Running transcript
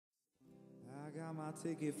got my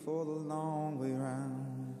ticket for the long way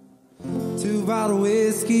round. 2 bottle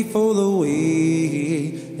whiskey for the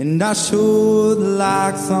way, and I sure would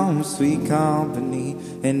like some sweet company.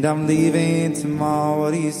 And I'm leaving tomorrow,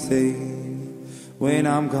 what do you say? When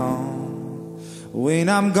I'm gone, when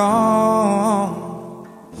I'm gone,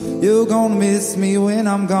 you're gonna miss me when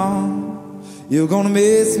I'm gone. You're gonna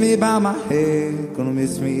miss me by my hair, gonna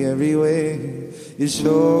miss me everywhere. You're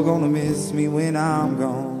sure gonna miss me when I'm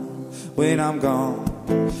gone, when I'm gone,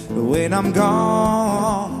 when I'm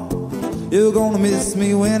gone. You're gonna miss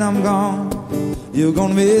me when I'm gone. You're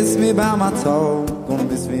gonna miss me by my talk, gonna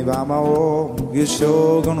miss me by my walk. You're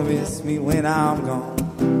sure gonna miss me when I'm gone.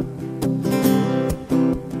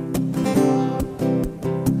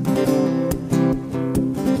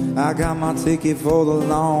 I got my ticket for the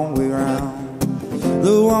long way round,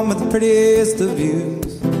 the one with the prettiest of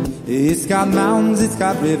views. It's got mountains, it's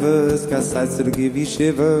got rivers, got sights that'll give you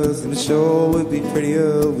shivers, and it sure would be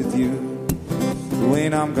prettier with you.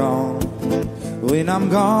 When I'm gone, when I'm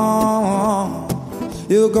gone,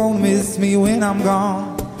 you're gonna miss me when I'm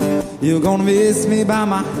gone. You're gonna miss me by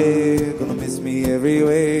my hair, gonna miss me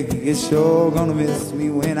everywhere. You're sure gonna miss me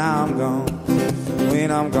when I'm gone,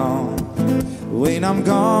 when I'm gone, when I'm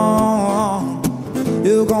gone.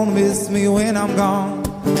 You're gonna miss me when I'm gone.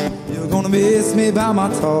 You're gonna miss me by my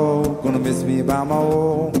talk, gonna miss me by my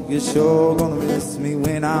walk. You're sure gonna miss me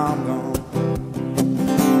when I'm gone.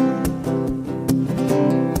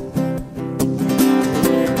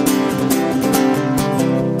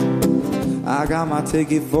 I got my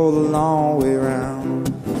ticket for the long way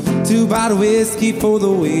round, 2 bottle whiskey for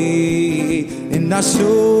the way, and I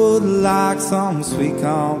sure would like some sweet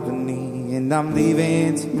company. And I'm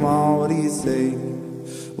leaving tomorrow, what do you say?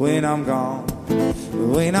 When I'm gone,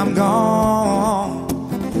 when I'm gone,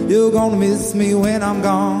 you're gonna miss me when I'm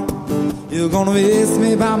gone. You're gonna miss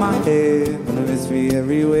me by my hair, gonna miss me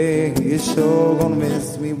everywhere. You're sure gonna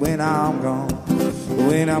miss me when I'm gone,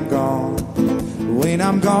 when I'm gone, when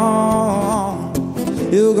I'm gone.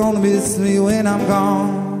 You're gonna miss me when I'm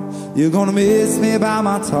gone. You're gonna miss me by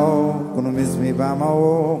my talk, gonna miss me by my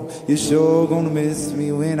walk. You're sure gonna miss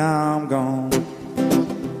me when I'm gone.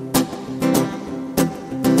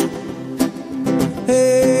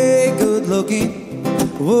 Hey, good looking,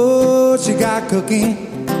 what you got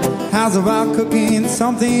cooking? How's about cooking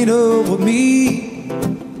something up with me?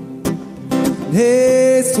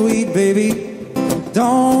 Hey, sweet baby,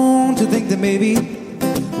 don't you think that maybe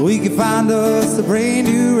we can find us a brand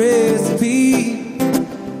new recipe?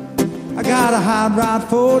 I got a hot rod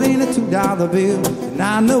Ford in a $2 bill, and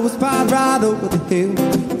I know a spot right over the hill.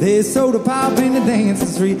 There's soda pop in the dancing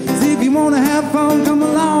street. See, if you wanna have fun, come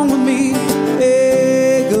along with me.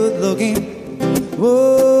 Hey, good looking,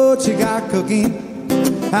 what you got cooking?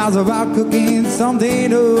 How's about cooking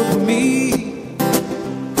something up for me?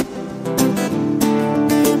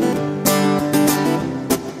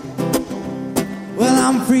 Well,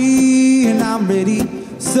 I'm free and I'm ready,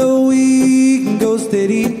 so we can go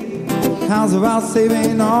steady. How's about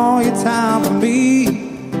saving all your time for me?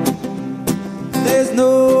 There's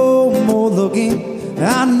no more looking,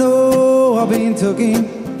 I know I've been tooking.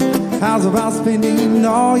 How's about spending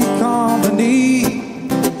all your company?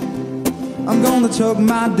 I'm gonna chuck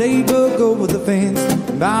my daybook over the fence,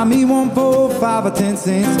 buy me 1 for 5 or 10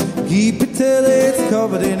 cents. Keep it till it's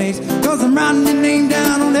covered in H, 'cause I'm writing your name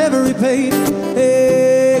down on every page.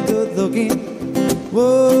 Hey, good looking,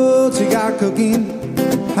 what you got cooking?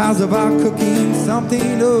 How's about cooking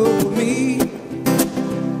something up with me?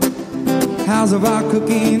 How's about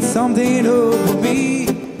cooking something up with me?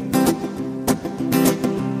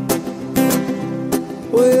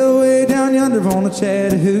 Well, way down yonder on the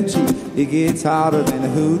Chattahoochee, it gets hotter than a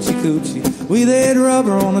hoochie coochie. We laid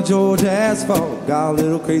rubber on the Georgia asphalt, got a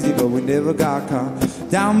little crazy but we never got caught.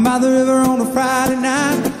 Down by the river on a Friday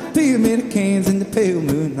night, pyramid cans in the pale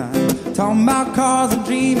moonlight. Talking about cars and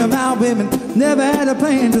dreaming about women, never had a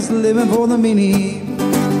plan, just living for the minute.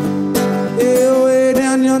 Yeah, way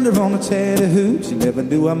down yonder on the Chattahoochee, never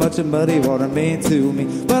knew how much of muddy water meant to me.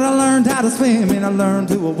 But I learned how to swim and I learned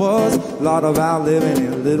who I was. A lot about living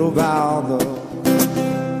and a little about love.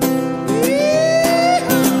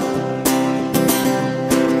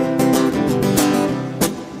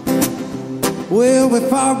 Well, we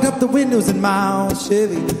fogged up the windows in my old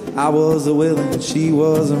Chevy. I wasn't willing and she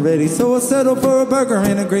wasn't ready, so I settled for a burger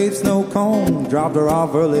and a grape snow cone. Dropped her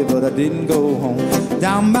off early, but I didn't go home.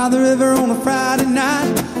 Down by the river on a Friday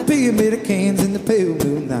night, pyramid of cans in the pale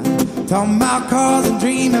moonlight. Talking about cars and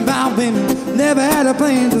dreaming about women, never had a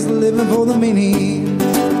plan, just living for the minute.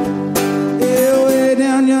 Yeah, way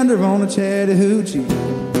down yonder on the Chattahoochee,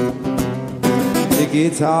 it it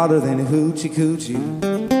gets harder than a hoochie coochie.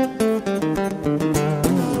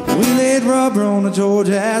 We laid rubber on the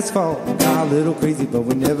Georgia asphalt. Got a little crazy, but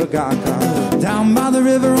we never got caught. Down by the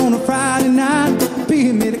river on a Friday night,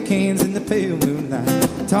 being made of cans in the pale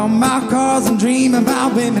moonlight. Talking about cars and dreaming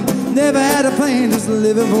about women. Never had a plan, just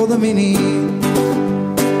living for the minute.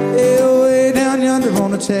 Way down yonder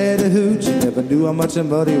on the Chattahoochee, never knew how much a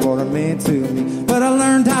muddy water meant to me. But I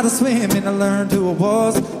learned how to swim and I learned who I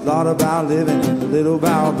was. A lot about living and a little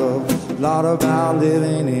about love. A lot about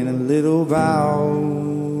living and a little about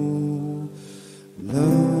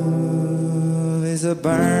love. Is a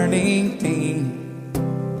burning thing.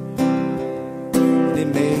 It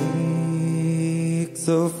makes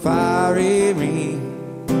a fiery ring.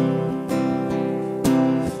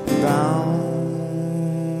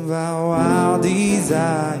 Bound by wild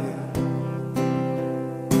desire,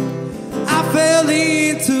 I fell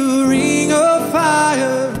into a ring of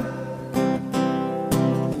fire.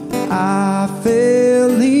 I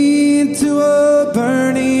fell into a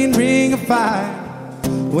burning ring of fire.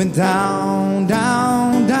 Went down,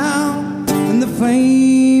 down, down, and the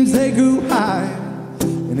flames, they grew higher.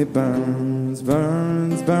 And it burns,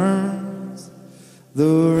 burns, burns,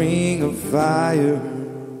 the ring of fire,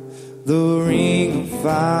 the ring of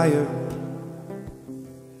fire.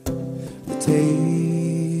 The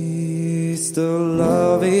taste of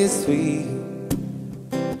love is sweet,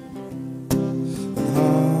 and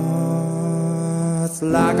hearts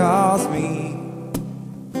like ours meet.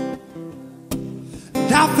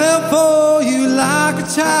 And I fell for you like a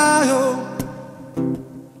child,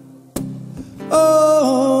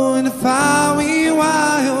 oh, in a fiery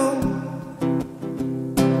wild.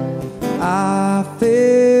 I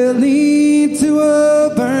fell into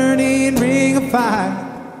a burning ring of fire.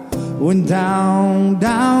 Went down,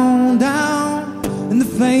 down, down, and the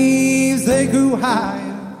flames, they grew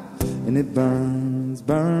higher. And it burns,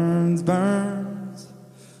 burns, burns,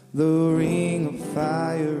 the ring of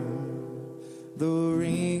fire, the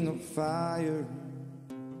ring of fire.